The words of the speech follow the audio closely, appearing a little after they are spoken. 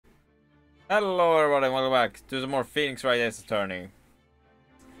Hello everybody, welcome back to some more Phoenix Wright Ace Attorney.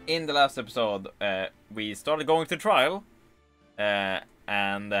 In the last episode, we started going to trial and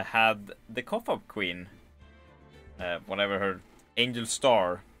had the cough-up queen, whatever her Angel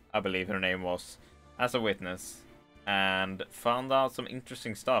Star, I believe her name was, as a witness, and found out some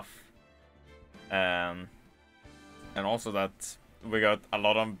interesting stuff. And also that we got a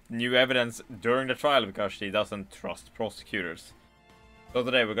lot of new evidence during the trial because she doesn't trust prosecutors. So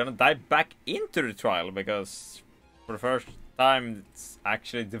today we're gonna dive back into the trial because for the first time it's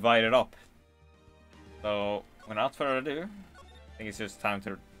actually divided up. So without further ado, I think it's just time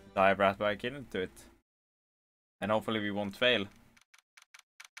to dive right back into it. And hopefully we won't fail.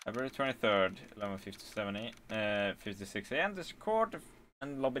 February 23rd, 11:57 a.m. This court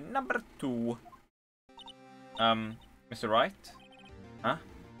and lobby number 2. Mr. Wright? Huh?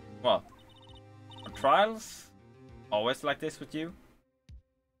 What? Are trials always like this with you?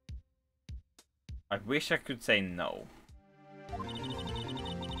 I wish I could say no.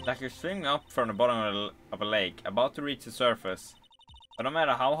 Like you're swimming up from the bottom of a lake, about to reach the surface. But no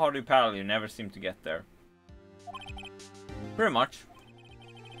matter how hard you paddle, you never seem to get there. Pretty much.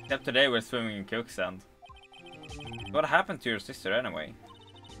 Except today we're swimming in quicksand. What happened to your sister anyway?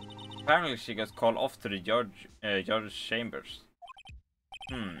 Apparently she got called off to the judge's chambers.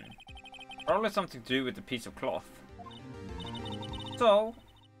 Probably something to do with the piece of cloth. So,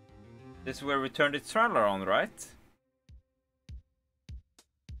 this is where we turned the trial around, right?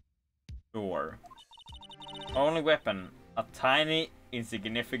 Sure. Only weapon, a tiny,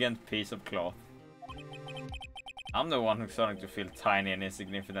 insignificant piece of cloth. I'm the one who's starting to feel tiny and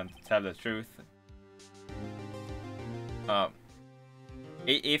insignificant, to tell the truth.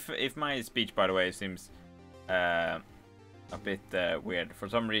 If my speech, by the way, seems a bit weird, for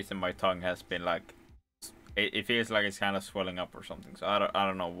some reason my tongue has been like, it feels like it's kind of swelling up or something, so I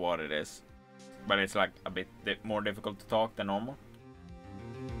don't know what it is. But it's like a bit more difficult to talk than normal.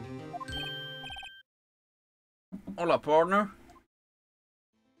 Hola, partner.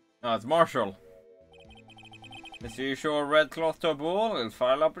 No, it's Marshall. Mr. You show a red cloth to a bull, it'll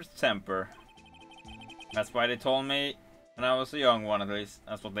file up its temper. That's why they told me when I was a young one, at least.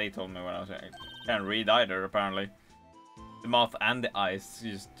 That's what they told me when I was young. I can't read either, apparently. The mouth and the eyes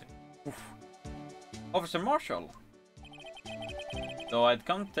just... Oof. Officer Marshall. So I'd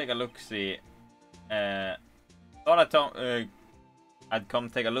come to take a look-see. Thought I'd come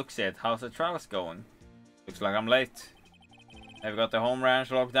take a look-see at how's the trial's going. Looks like I'm late. They've got the home ranch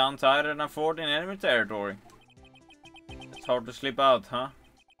locked down tighter than a fort in enemy territory. It's hard to slip out, huh?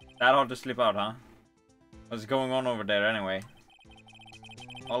 That hard to slip out, huh? What's going on over there anyway?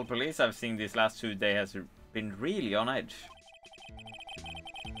 All police I've seen these last 2 days has been really on edge.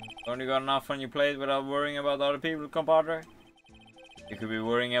 Only got enough on your plate without worrying about other people, compadre? You could be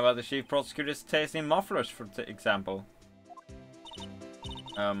worrying about the chief prosecutor's taste in mufflers, for example.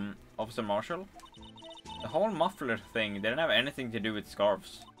 Officer Marshall? The whole muffler thing didn't have anything to do with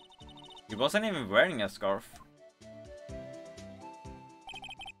scarves. He wasn't even wearing a scarf.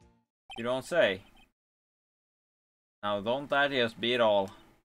 You don't say. Now don't that just be it all?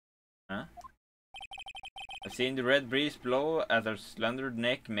 Huh? I've seen the red breeze blow at her slender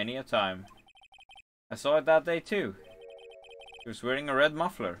neck many a time. I saw it that day too. She was wearing a red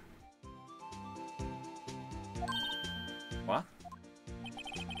muffler. What?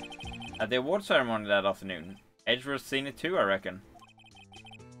 At the award ceremony that afternoon, Edgeworth seen it too, I reckon.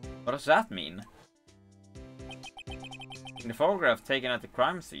 What does that mean? In the photograph taken at the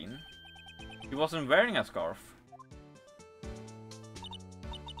crime scene, he wasn't wearing a scarf.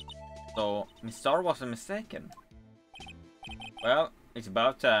 So, Miss Star wasn't mistaken. Well, it's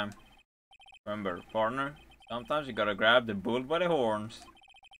about time. Remember, partner, sometimes you gotta grab the bull by the horns.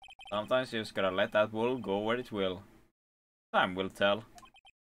 Sometimes you just gotta let that bull go where it will. Time will tell.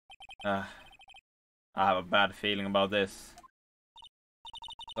 I have a bad feeling about this.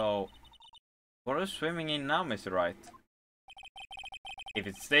 So, what are you swimming in now, Mr. Wright? If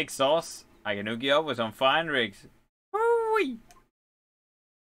it's steak sauce, I can hook you up with some fine rigs. Woo-wee!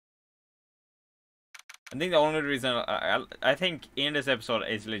 I think the only reason I think in this episode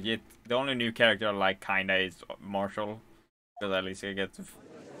is legit the only new character I like kinda is Marshall, because at least I get to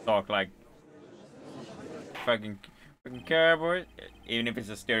talk like fucking cowboy, even if it's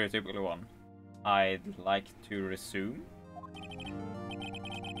a stereotypical one. I'd like to resume.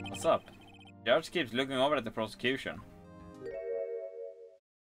 What's up? Judge keeps looking over at the prosecution.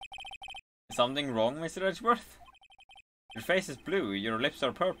 Is something wrong, Mr. Edgeworth? Your face is blue, your lips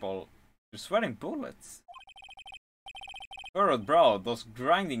are purple. You're sweating bullets. Furrowed brow, those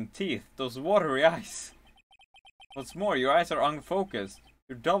grinding teeth, those watery eyes. What's more, your eyes are unfocused.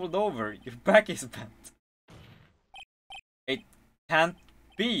 You're doubled over. Your back is bent. It can't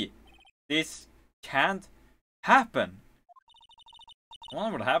be. This can't happen. I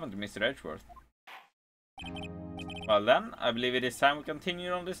wonder what happened to Mr. Edgeworth. Well then, I believe it is time we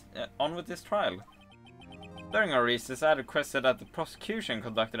continue on with this trial. During our recess, I requested that the prosecution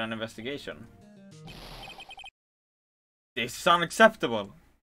conducted an investigation. This is unacceptable.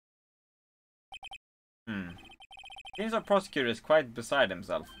 Seems our prosecutor is quite beside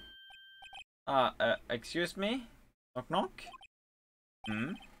himself. Excuse me? Knock knock?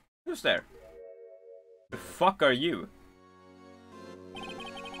 Who's there? The fuck are you?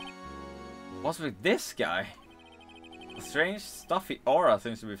 What's with this guy? A strange, stuffy aura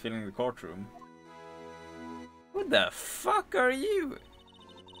seems to be filling the courtroom. Who the fuck are you?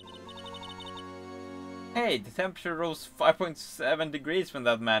 Hey, the temperature rose 5.7 degrees when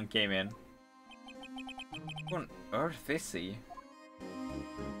that man came in. Who on earth is he?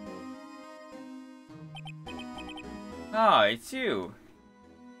 Ah, it's you.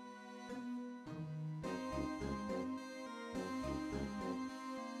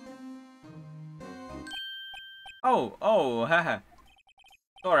 Haha.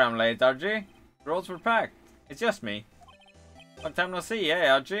 Sorry I'm late, Archie. The roads were packed. It's just me. Long time no see, hey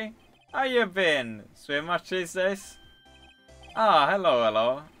Archie? How you been? Swim much these days? Ah,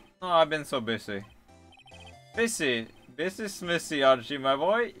 hello. Oh, I've been so busy. Busy smissy, Archie, my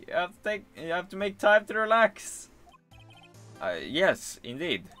boy. You have to make time to relax. Yes,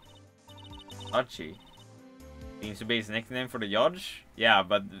 indeed. Archie. Seems to be his nickname for the judge. Yeah,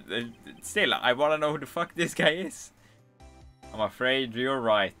 but still, I wanna know who the fuck this guy is. I'm afraid you're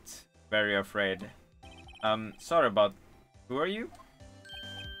right. Very afraid. Sorry about... Who are you?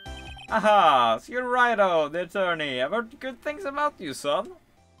 Aha! So you're Righto, the attorney. I've heard good things about you, son.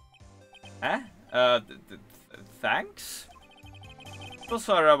 Huh? Thanks? So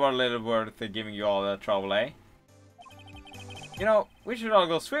sorry about Littleworth giving you all that trouble, eh? You know, we should all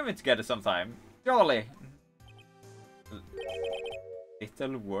go swimming together sometime. Jolly.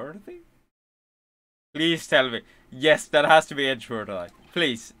 Littleworthy? Please tell me. Yes, that has to be Edgeworth, right?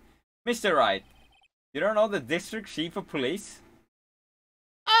 Please. Mr. Wright, you don't know the district chief of police?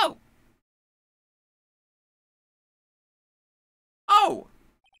 Oh! Oh!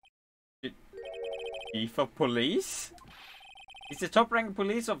 Chief of police? He's the top-ranked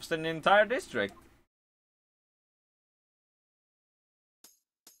police officer in the entire district.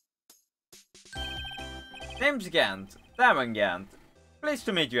 Name's Gant. Damon Gant. Pleased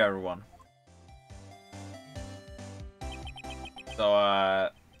to meet you, everyone. So,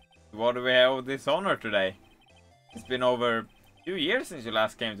 what do we have with this honor today? It's been over 2 years since you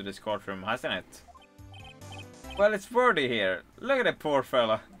last came to this courtroom, hasn't it? Well, it's Wordy here. Look at that poor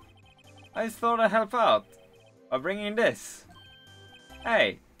fella. I just thought I'd help out by bringing this.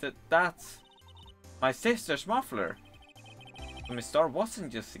 Hey, that's my sister's muffler. So Miss Star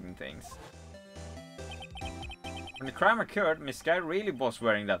wasn't just seeing things. When the crime occurred, Miss Guy really was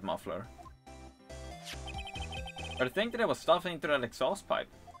wearing that muffler. But I think that it was stuffed into that exhaust pipe.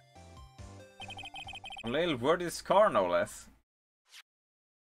 A little Wordy's car, no less.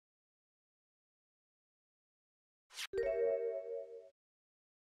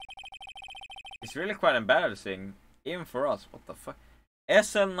 It's really quite embarrassing, even for us. What the fuck?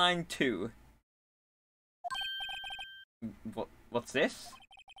 SL92. What's this?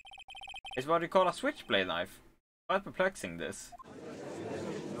 It's what you call a switchblade knife. Quite perplexing, this.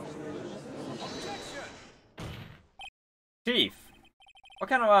 Chief, what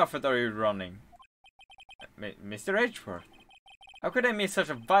kind of outfit are you running? Mr. Edgeworth, how could I miss such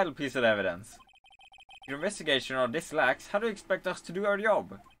a vital piece of evidence? Your investigation or this lax, how do you expect us to do our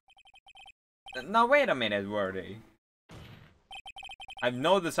job? Now wait a minute, Wordy. I've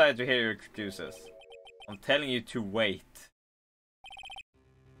no desire to hear your excuses. I'm telling you to wait.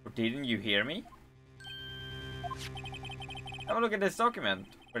 Or didn't you hear me? Have a look at this document,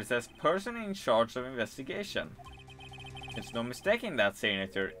 where it says person in charge of investigation. There's no mistaking that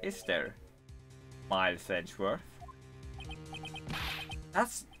signature, is there? Miles Edgeworth.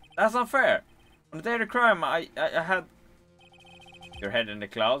 That's unfair. On the day of the crime, I had your head in the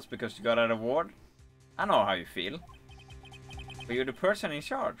clouds because you got an award. I know how you feel. But you're the person in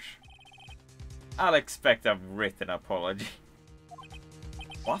charge. I'll expect a written apology.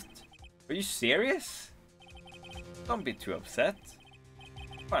 What? Are you serious? Don't be too upset.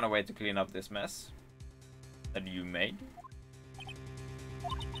 Find a way to clean up this mess that you made.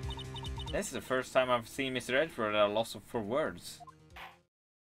 This is the first time I've seen Mr. Edgeworth at a loss for words.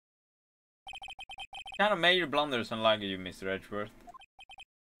 Kind of major blunders unlike you, Mr. Edgeworth.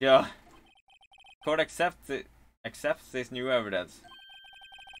 Yeah. Court accepts this new evidence.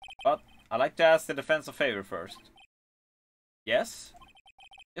 I'd like to ask the defense a favor first. Yes?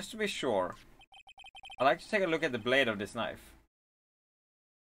 Just to be sure. I'd like to take a look at the blade of this knife.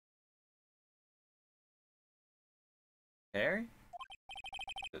 There?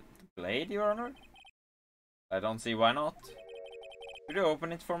 The blade, Your Honor? I don't see why not. Could you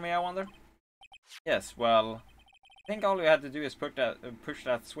open it for me, I wonder? Yes, well, I think all you had to do is push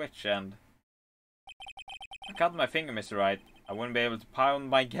that switch and... I cut my finger, Mr. Wright. I wouldn't be able to pound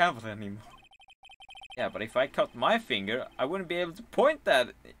my gavel anymore. Yeah, but if I cut my finger, I wouldn't be able to point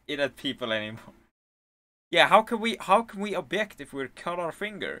it at people anymore. Yeah, how can we object if we cut our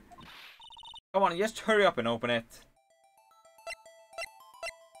finger? Come on, just hurry up and open it.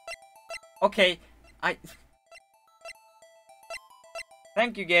 Okay,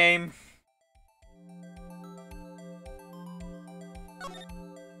 Thank you, game.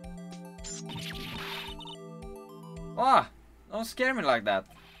 Ah, don't scare me like that.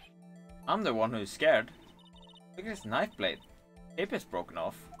 I'm the one who's scared. Look at this knife blade. Tip is broken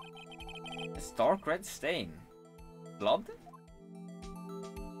off. This dark red stain. Blood?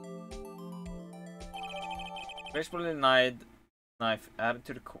 Gracefully knife added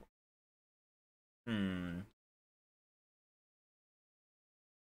to the core. And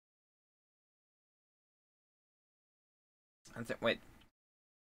wait.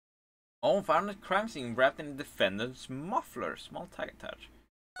 Oh, found a crime scene wrapped in the defendant's muffler. Small tag attached.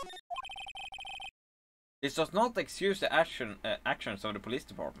 This does not excuse the actions of the police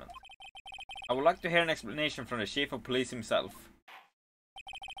department. I would like to hear an explanation from the chief of police himself.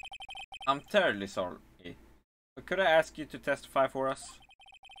 I'm terribly sorry, but could I ask you to testify for us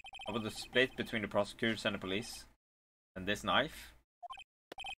about the split between the prosecutors and the police? And this knife?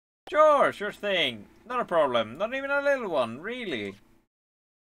 Sure thing. Not a problem. Not even a little one, really.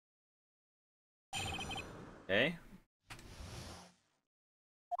 Okay.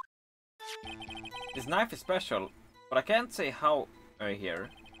 This knife is special, but I can't say how here.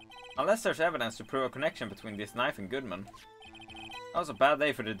 Unless there's evidence to prove a connection between this knife and Goodman. That was a bad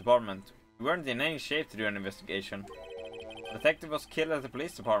day for the department. We weren't in any shape to do an investigation. The detective was killed at the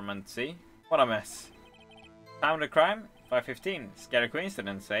police department, see? What a mess. Time of the crime? 5:15. Scary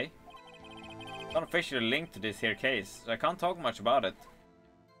coincidence, eh? Not officially linked to this here case, so I can't talk much about it.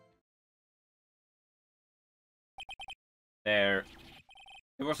 There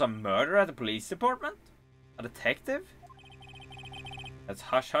was a murder at the police department? A detective? That's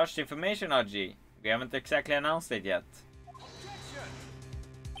hush-hush information, Aji. We haven't exactly announced it yet.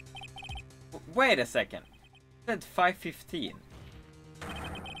 Wait a second. You said 5:15.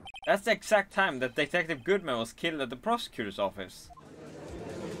 That's the exact time that Detective Goodman was killed at the prosecutor's office.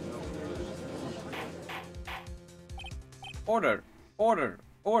 Order! Order!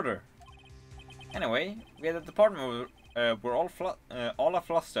 Order! Anyway, we at the department were all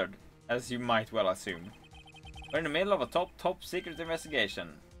flustered, as you might well assume. We're in the middle of a top secret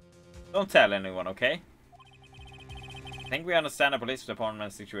investigation. Don't tell anyone, okay? I think we understand the police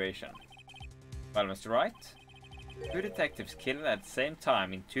department's situation. Well, Mr. Wright, two detectives killed at the same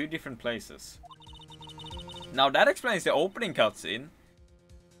time in two different places. Now that explains the opening cutscene.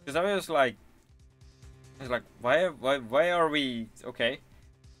 Because I was like, why are we okay?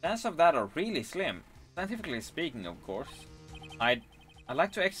 Chances of that are really slim. Scientifically speaking, of course. I'd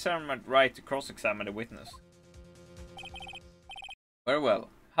like to examine Wright to cross-examine the witness. Very well.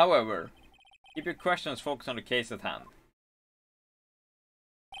 However, keep your questions focused on the case at hand.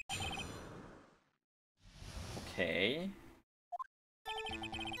 Okay.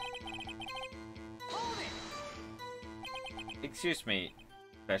 Excuse me.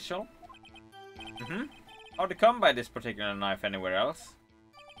 Special? How'd you come by this particular knife anywhere else?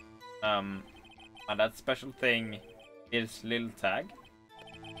 And that special thing is little tag?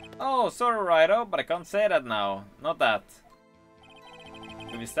 Oh, sorry, Righto, but I can't say that now. Not that.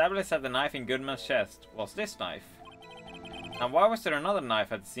 We've established that the knife in Goodman's chest was this knife. Now why was there another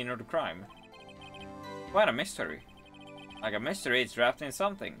knife at the scene of the crime? Quite a mystery. Like a mystery, it's wrapped in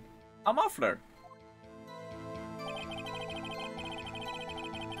something. A muffler!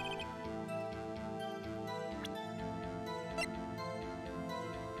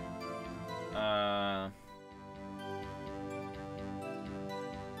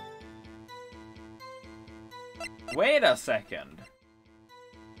 Wait a second.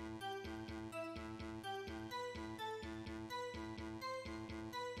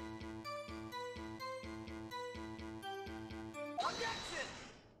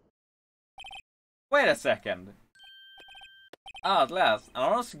 Wait a second. Ah, at last, an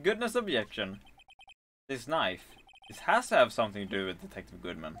honest goodness objection. This knife. This has to have something to do with Detective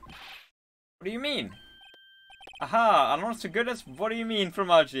Goodman. What do you mean? Aha! Announce to goodness, what do you mean from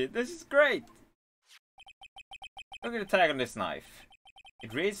Archie? This is great! Look at the tag on this knife.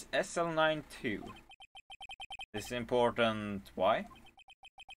 It reads SL92. This is important. Why?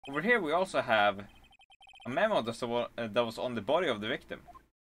 Over here we also have a memo that was on the body of the victim.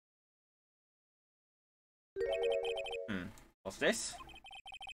 What's this?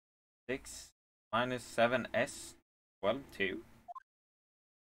 6 minus 7S 12-2.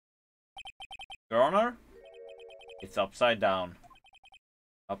 Your Honor? It's upside down.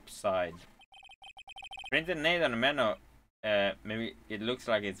 Upside. Printed name on the menu. Maybe it looks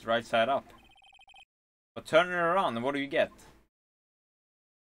like it's right side up. But turn it around and what do you get?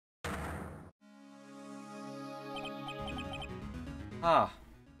 Ah.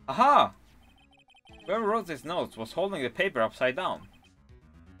 Aha! Whoever wrote this note was holding the paper upside down.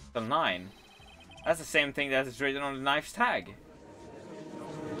 So 9. That's the same thing that is written on the knife's tag.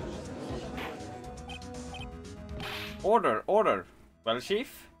 Order, order. Well,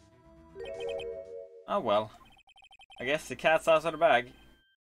 Chief? Oh well. I guess the cat's out of the bag.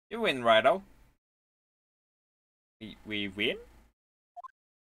 You win, Righto. We win?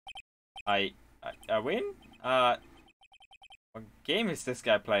 I win? What game is this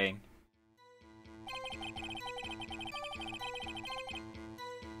guy playing?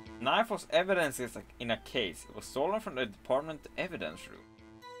 Knife was evidence in a case. It was stolen from the department evidence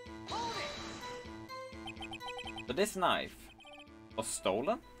room. So this knife was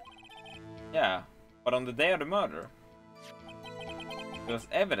stolen? Yeah, but on the day of the murder. It was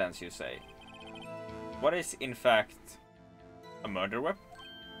evidence, you say. What is, in fact, a murder weapon?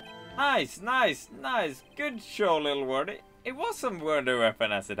 Nice, nice, nice. Good show, little word. It was a murder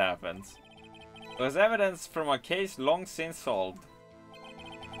weapon as it happens. It was evidence from a case long since solved.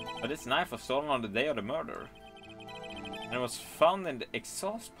 But this knife was stolen on the day of the murder. And it was found in the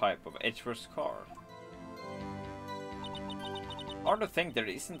exhaust pipe of Edgeworth's car. Hard to think there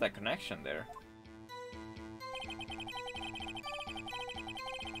isn't a connection there.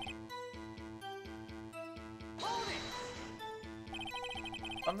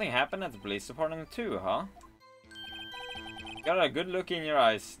 Something happened at the police department too, huh? Got a good look in your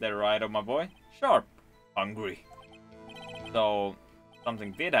eyes there, Righto, my boy. Sharp. Hungry. So,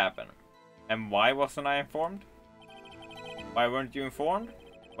 something did happen. And why wasn't I informed? Why weren't you informed?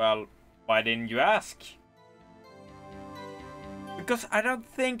 Well, why didn't you ask? Because I don't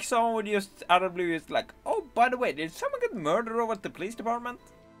think someone would just out of blue is like, oh, by the way, did someone get murdered over at the police department?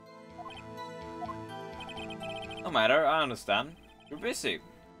 No matter, I understand. You're busy.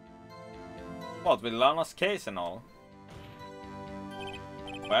 What, with Lana's case and all?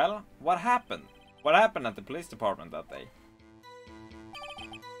 Well, what happened? What happened at the police department that day?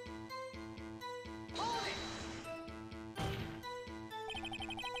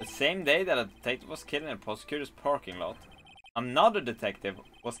 The same day that a detective was killed in a prosecutor's parking lot, another detective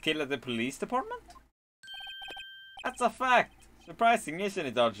was killed at the police department? That's a fact! Surprising, isn't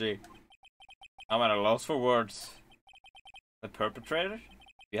it, Archie? I'm at a loss for words. The perpetrator?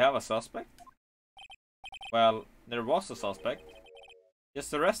 You have a suspect? Well, there was a suspect.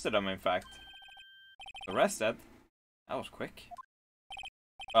 Just arrested him, in fact. Arrested? That was quick.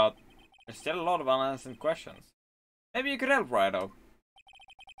 But there's still a lot of unanswered questions. Maybe you could help, Righto.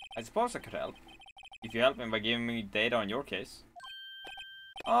 I suppose I could help. If you help me by giving me data on your case.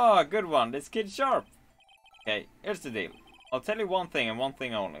 Oh, good one. This kid's sharp. Okay, here's the deal. I'll tell you one thing and one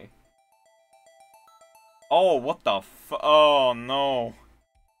thing only. Oh, what the f- Oh, no.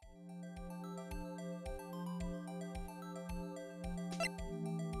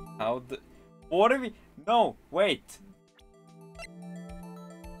 How the- What do we- No, wait.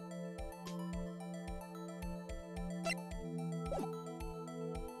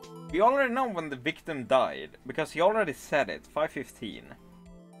 We already know when the victim died, because he already said it, 5:15.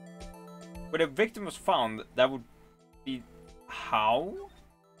 When the victim was found, that would be... How?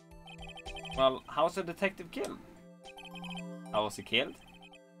 Well, how was the detective killed? How was he killed?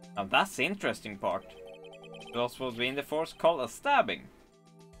 Now that's the interesting part. It was supposed to be in the force called a stabbing.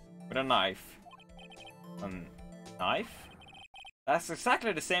 With a knife. A knife? That's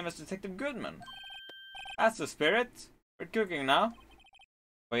exactly the same as Detective Goodman. That's the spirit. We're cooking now.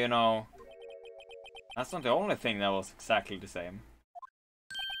 But you know, that's not the only thing that was exactly the same.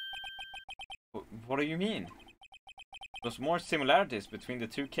 What do you mean? There's more similarities between the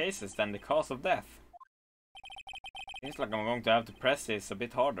two cases than the cause of death. Seems like I'm going to have to press this a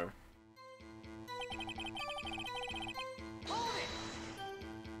bit harder.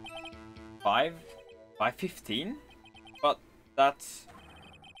 Five 15? But that's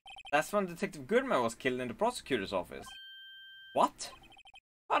when Detective Goodman was killed in the prosecutor's office. What?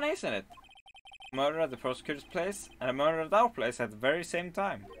 Funny, isn't it? murder at the prosecutor's place and a murder at our place at the very same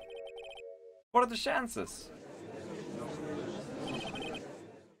time. What are the chances?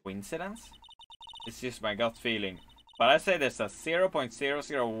 Coincidence? It's just my gut feeling. But I say there's a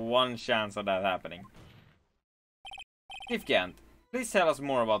 0.001 chance of that happening. Chief Gant, please tell us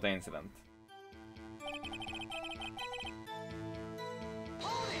more about the incident.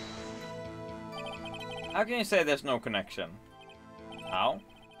 How can you say there's no connection? How?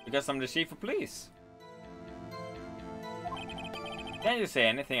 Because I'm the chief of police. Can't you say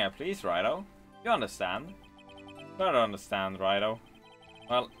anything I please, Righto? You understand? I don't understand, Righto.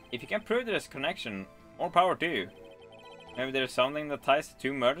 Well, if you can prove there's a connection, more power to you. Maybe there's something that ties the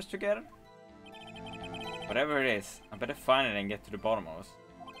two murders together? Whatever it is, I better find it and get to the bottom of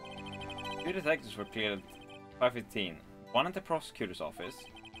it. Two detectives were cleared at 5:15. One at the prosecutor's office,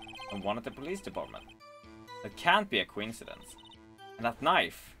 and one at the police department. That can't be a coincidence. And that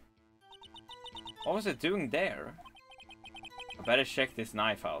knife. What was it doing there? I better check this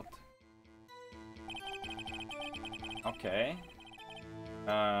knife out. Okay.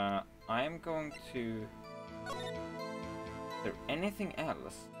 I am going to... Is there anything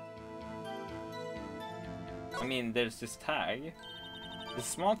else? I mean, there's this tag. This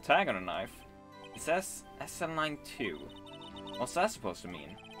small tag on a knife. It says SL92. What's that supposed to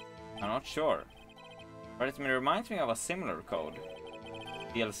mean? I'm not sure. But it reminds me of a similar code.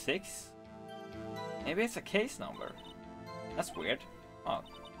 DL6? Maybe it's a case number. That's weird. Oh.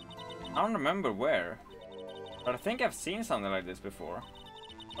 I don't remember where. But I think I've seen something like this before.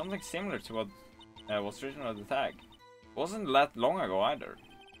 Something similar to what was written on the tag. It wasn't that long ago either.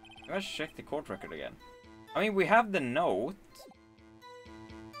 Maybe I should check the court record again. I mean, we have the note.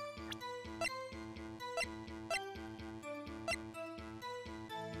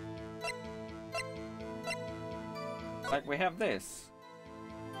 Like, we have this.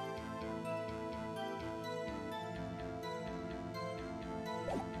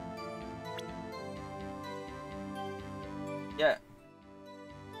 Yeah.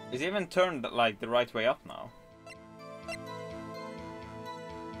 It's even turned, like, the right way up now.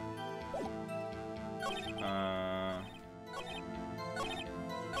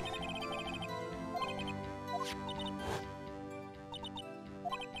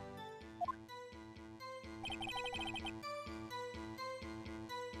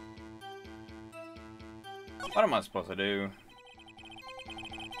 What am I supposed to do?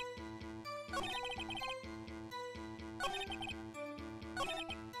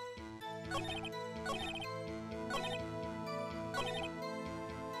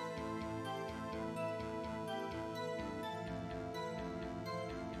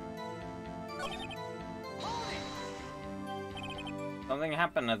 Something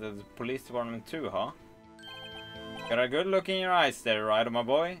happened at the police department too, huh? Got a good look in your eyes there, right, my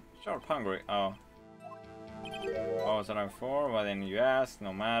boy? Sharp hungry. Oh. What was I for? Why didn't you ask?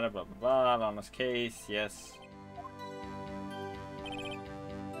 No matter, blah blah blah. Honest case, yes.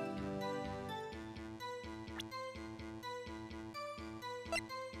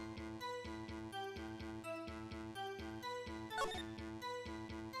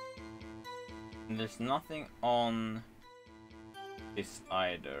 And there's nothing on this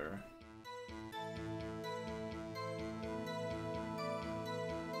either.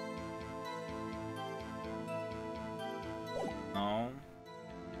 No.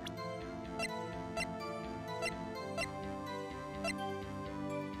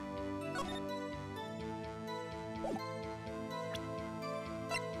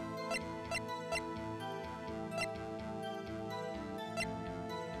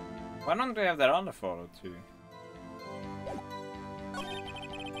 Why don't we have that other photo too?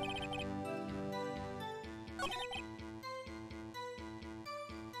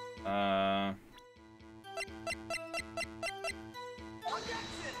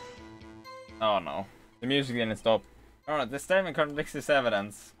 Oh no. The music didn't stop. Alright, this statement contradicts this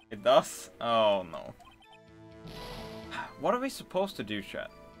evidence. It does? Oh no. What are we supposed to do,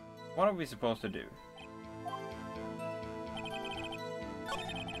 chat? What are we supposed to do?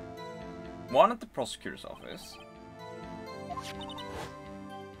 One at the prosecutor's office.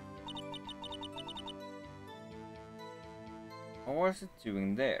 What was it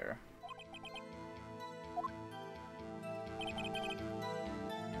doing there?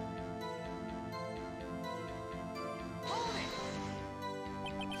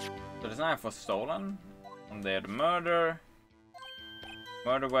 So this knife was stolen. And they had murder.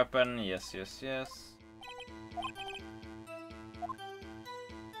 Murder weapon, yes, yes, yes.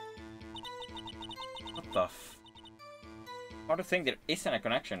 What the f... Hard to think there isn't a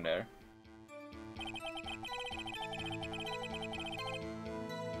connection there.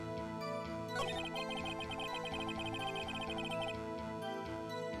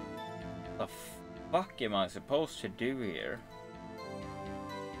 The fuck am I supposed to do here?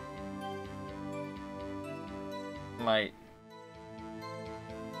 Like,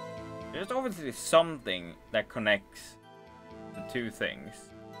 there's obviously something that connects the two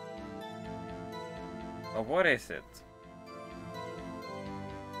things. But what is it?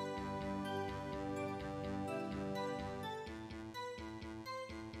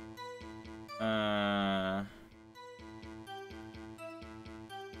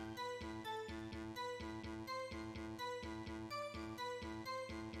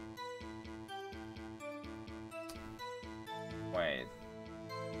 Wait.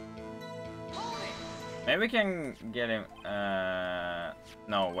 Maybe we can get him.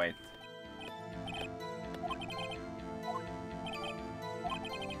 No, wait.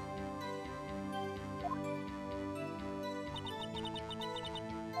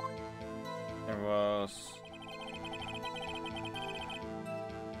 There was.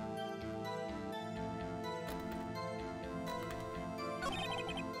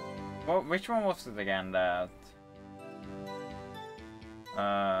 Well, which one was it again that?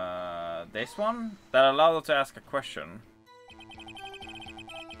 This one? That allowed us to ask a question.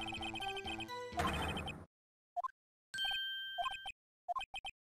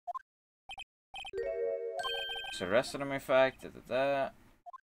 So arrested him in fact,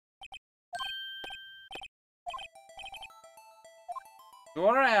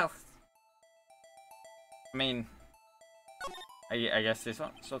 What else? I mean, I guess this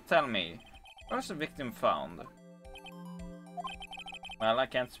one. So tell me, where was the victim found? Well, I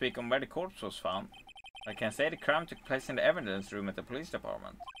can't speak on where the corpse was found. I can say the crime took place in the evidence room at the police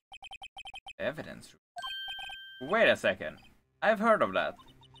department. The evidence room? Wait a second. I've heard of that.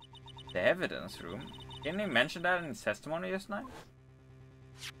 The evidence room? Didn't he mention that in his testimony just now?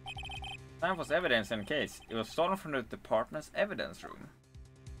 That was evidence in the case. It was stolen from the department's evidence room.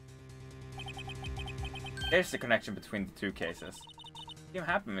 There's the connection between the two cases. You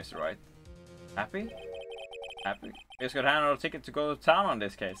happy, Mr. Wright? Happy? Happy? We just got handed a ticket to go to town on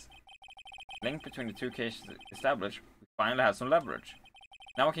this case. Link between the two cases established, we finally have some leverage.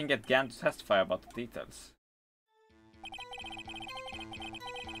 Now we can get Gann to testify about the details.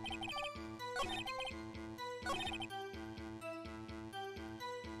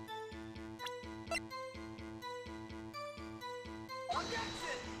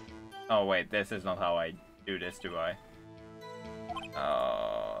 Oh wait, this is not how I do this, do I?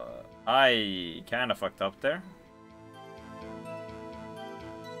 I kinda fucked up there.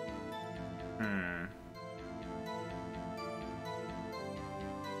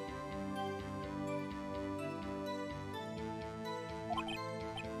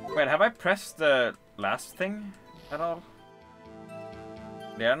 Wait, have I pressed the last thing at all?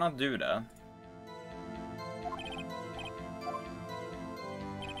 Did I not do that?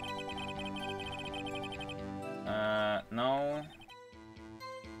 No.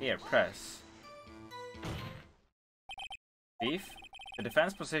 Here, press. Beef? The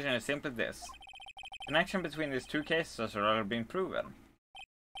defense position is simply this. Connection between these two cases has already been proven.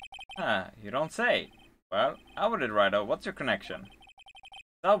 Ah, you don't say. Well, I would it right out. What's your connection?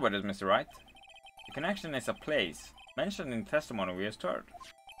 That with it, Mr. Wright. The connection is a place, mentioned in testimony we just heard.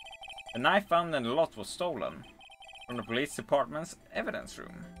 The knife found in the lot was stolen from the police department's evidence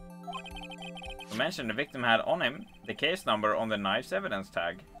room. We mentioned the victim had on him the case number on the knife's evidence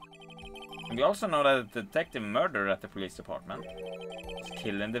tag. And we also know that the detective murdered at the police department was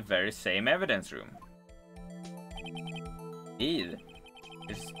killed in the very same evidence room. Indeed.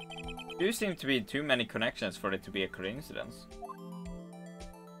 There do seem to be too many connections for it to be a coincidence.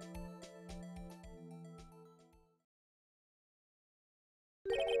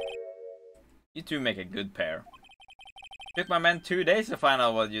 You two make a good pair. Took my men 2 days to find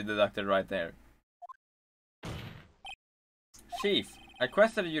out what you deducted right there. Chief, I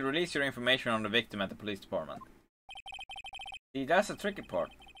requested that you release your information on the victim at the police department. See, that's the tricky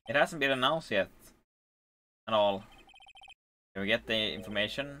part. It hasn't been announced yet. At all. Can we get the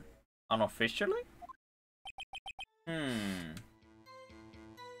information unofficially?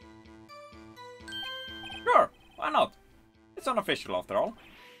 Sure, why not? It's unofficial after all.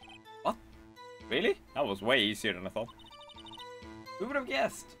 What? Really? That was way easier than I thought. Who would have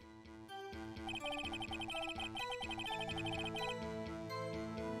guessed?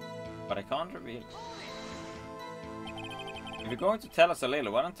 But I can't reveal. If you're going to tell us a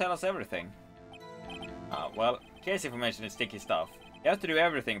little, why don't tell us everything? Well, case information is sticky stuff. You have to do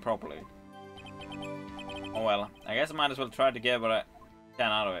everything properly. Oh well, I guess I might as well try to get what I can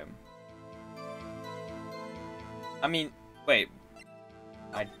out of him. I mean, wait.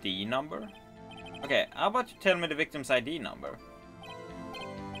 ID number? Okay, how about you tell me the victim's ID number?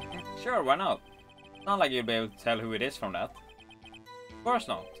 Sure, why not? It's not like you'll be able to tell who it is from that. Of course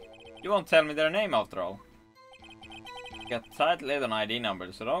not. You won't tell me their name after all. You got tight lid on ID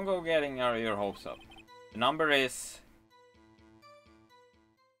numbers, so don't go getting your hopes up. The number is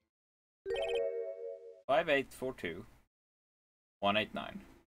 5842 189.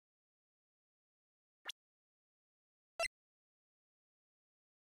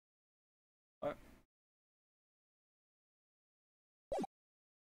 What?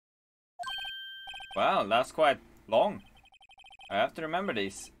 Well, that's quite long. I have to remember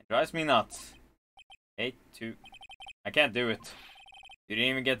these. It drives me nuts. 82. I can't do it. You didn't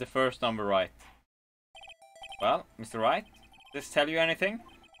even get the first number right. Well, Mr. Wright, does this tell you anything?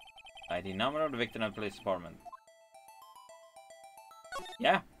 ID number of the victim and police department.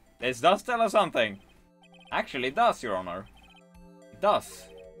 Yeah, this does tell us something. Actually, it does, Your Honor. It does.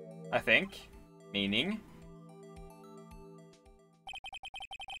 I think. Meaning?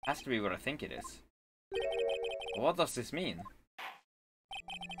 Has to be what I think it is. What does this mean?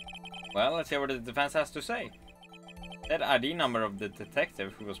 Well, let's hear what the defense has to say. That ID number of the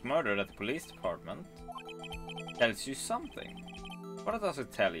detective who was murdered at the police department tells you something. What does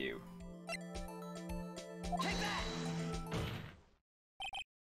it tell you?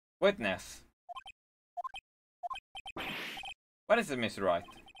 Witness. What is it, Mr. Wright?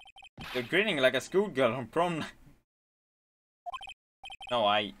 You're grinning like a schoolgirl on prom night. No,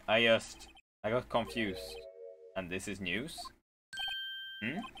 I got confused. And this is news?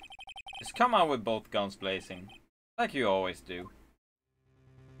 Just come out with both guns blazing. Like you always do.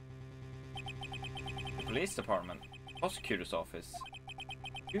 The police department. Prosecutor's office.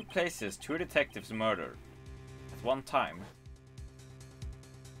 2 places, 2 detectives murdered. At one time.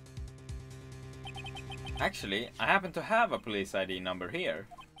 Actually, I happen to have a police ID number here.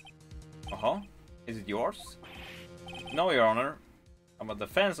 Is it yours? No, Your Honor. I'm a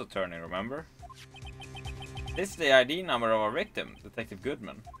defense attorney, remember? This is the ID number of our victim, Detective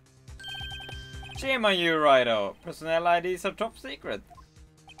Goodman. Shame on you, Wright. Personnel IDs are top secret.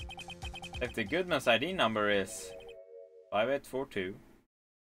 Detective Goodman's ID number is 5842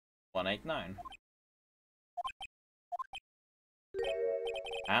 189.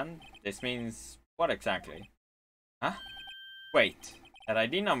 And this means what exactly? Huh? Wait, that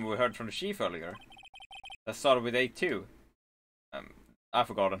ID number we heard from the chief earlier. That started with 82. I've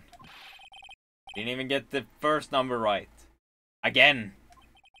forgotten. Didn't even get the first number right. Again!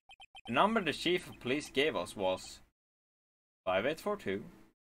 The number the chief of police gave us was 5842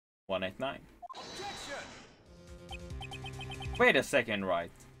 189. Wait a second,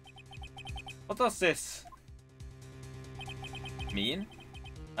 Wright. What does this mean?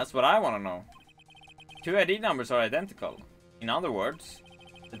 That's what I want to know. 2 ID numbers are identical. In other words,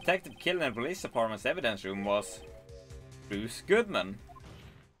 the detective killed in the police department's evidence room was Bruce Goodman.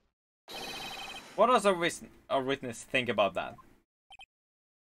 What does our witness think about that?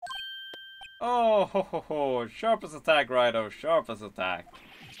 Oh, ho, sharpest attack, Righto, sharpest attack.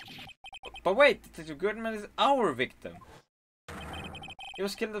 But wait, Detective Goodman is our victim. He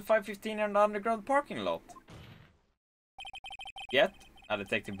was killed at 5:15 in the underground parking lot. Yet, a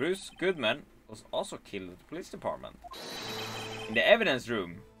Detective Bruce Goodman was also killed at the police department. In the evidence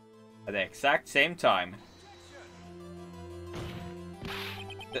room, at the exact same time.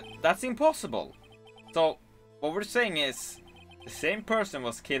 That's impossible. So, what we're saying is, the same person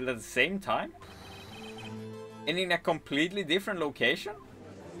was killed at the same time? And in a completely different location?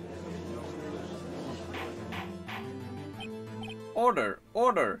 Order!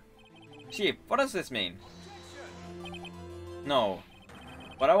 Order! Chief, what does this mean? No.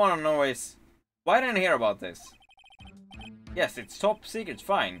 What I want to know is, why didn't I hear about this? Yes, it's top secret,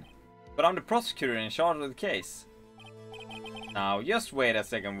 fine. But I'm the prosecutor in charge of the case. Now, just wait a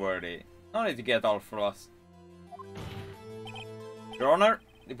second, Worthy. No need to get all for us. Your Honor,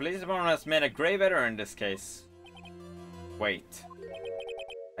 the police department has made a grave error in this case. Wait.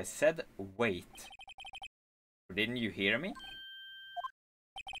 I said wait. Didn't you hear me?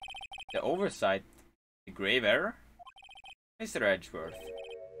 The oversight, the grave error? Mr. Edgeworth,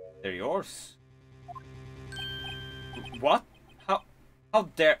 they're yours. What? How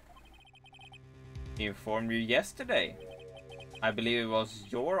dare... He informed you yesterday. I believe it was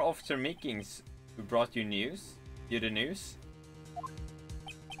your Officer Meekings who brought you the news.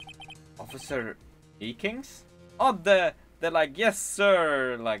 Officer Meekings? Oh, the like, yes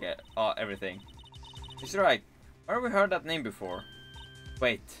sir, like, everything. Mr. Wright, where have we heard that name before?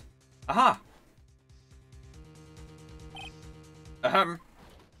 Wait. Aha!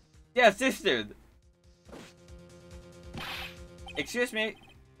 Yes, this dude! Excuse me,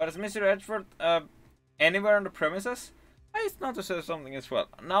 but is Mr. Edgeworth, anywhere on the premises? I He's not to say something as well.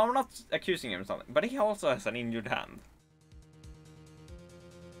 No, I'm not accusing him of something, but he also has an injured hand.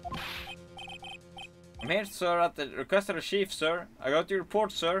 I'm here, sir, at the request of the chief, sir. I got your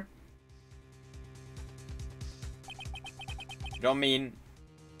report, sir. You don't mean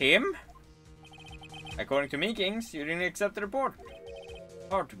him? According to Meekings, you didn't accept the report.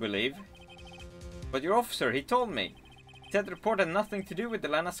 Hard to believe. But your officer, he told me. He said the report had nothing to do with the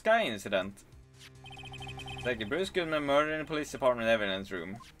Lana Sky incident. Detective Bruce Goodman murdered in the police department evidence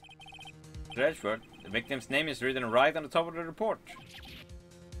room. Mr. Edgeworth, the victim's name is written right on the top of the report.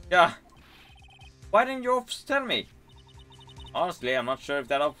 Yeah. Why didn't your officer tell me? Honestly, I'm not sure if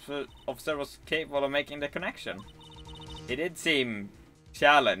that officer was capable of making the connection. He did seem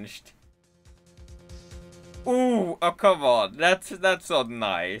challenged. Ooh, oh come on, that's not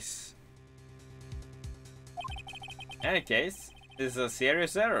nice. In any case, this is a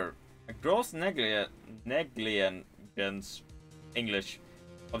serious error. A gross negligence, English,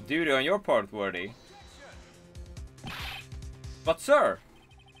 of duty on your part, Worthy. But sir,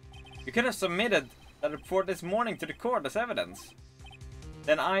 you could have submitted that report this morning to the court as evidence.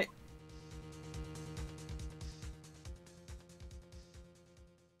 Then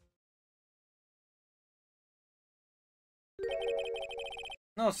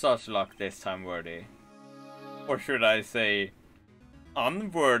no such luck this time, Worthy. Or should I say,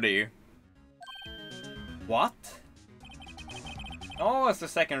 unworthy. What? Oh, it's the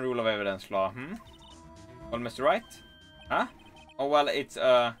second rule of evidence law, Well, Mr. Wright? Huh? Oh, well, it's,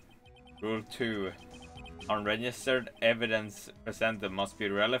 Rule 2. Unregistered evidence presented must be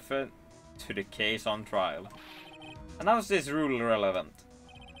relevant to the case on trial. And how is this rule relevant?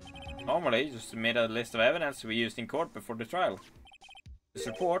 Normally, you submit a list of evidence to be used in court before the trial. This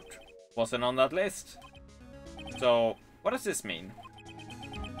report wasn't on that list. So, what does this mean?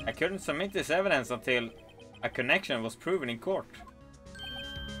 I couldn't submit this evidence until a connection was proven in court.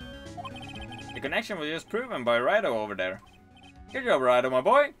 The connection was just proven by Wright over there. Good job, Wright, my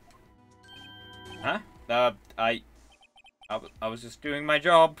boy! Huh? I was just doing my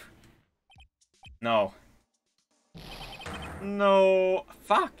job. No. No.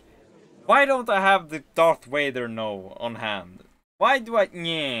 Fuck! Why don't I have the Darth Vader no on hand? Why do I...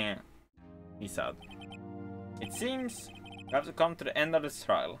 Yeah. He said. It seems you have to come to the end of this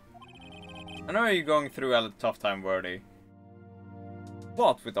trial. I know you're going through a tough time, Worthy.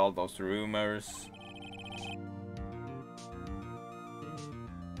 What with all those rumors?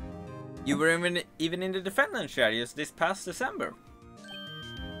 You were even in the defendant's chair just this past December.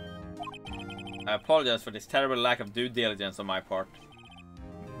 I apologize for this terrible lack of due diligence on my part.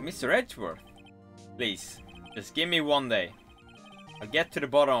 Mr. Edgeworth, please, just give me one day. I'll get to the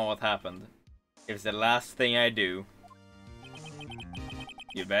bottom of what happened. If it's the last thing I do.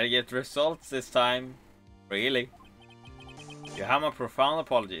 You better get results this time. Really. You have my profound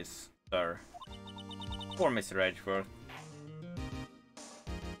apologies, sir. Poor Mr. Edgeworth.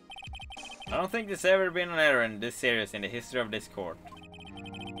 I don't think there's ever been an error this serious in the history of this court.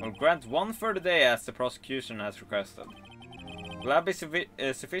 I'll grant one further day as the prosecution has requested. Will that be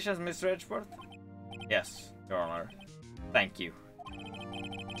sufficient, Mr. Edgeworth? Yes, Your Honor. Thank you.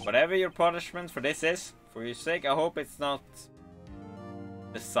 Whatever your punishment for this is, for your sake, I hope it's not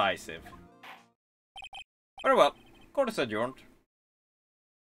decisive. Very well. Court is adjourned.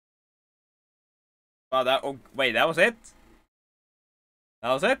 Wow, oh, wait, that was it?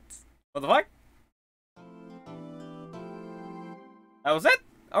 That was it? What the fuck? That was it?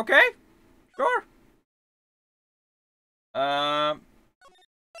 Okay. Sure.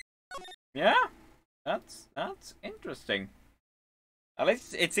 Yeah. That's interesting. At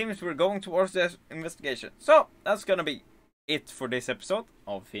least it seems we're going towards the investigation. So, that's gonna be it for this episode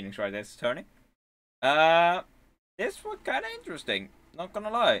of Phoenix Wright Ace Attorney. This was kinda interesting, not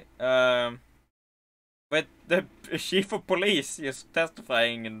gonna lie. But the chief of police just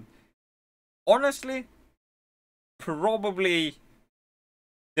testifying, and honestly, probably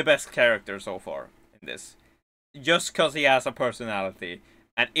the best character so far in this. Just cause he has a personality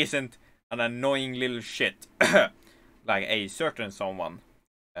and isn't an annoying little shit. Like a certain someone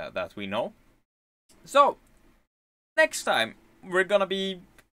that we know. So, next time we're gonna be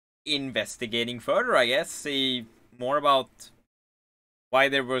investigating further, I guess. See more about why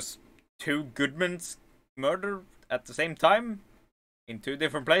there was two Goodmans murdered at the same time in two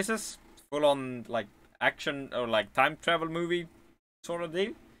different places. Full on like action or like time travel movie sort of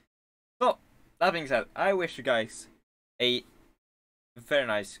deal. So, that being said, I wish you guys a very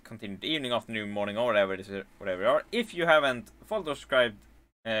nice continued evening, afternoon, morning, or whatever it is, whatever you are. If you haven't followed or subscribed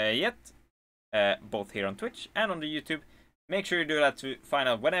yet, both here on Twitch and on the YouTube, make sure you do that to find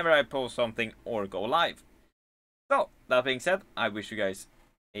out whenever I post something or go live. So, that being said, I wish you guys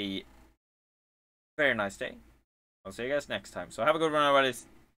a very nice day. I'll see you guys next time. So have a good one, everybody.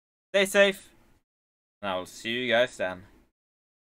 Stay safe. And I will see you guys then.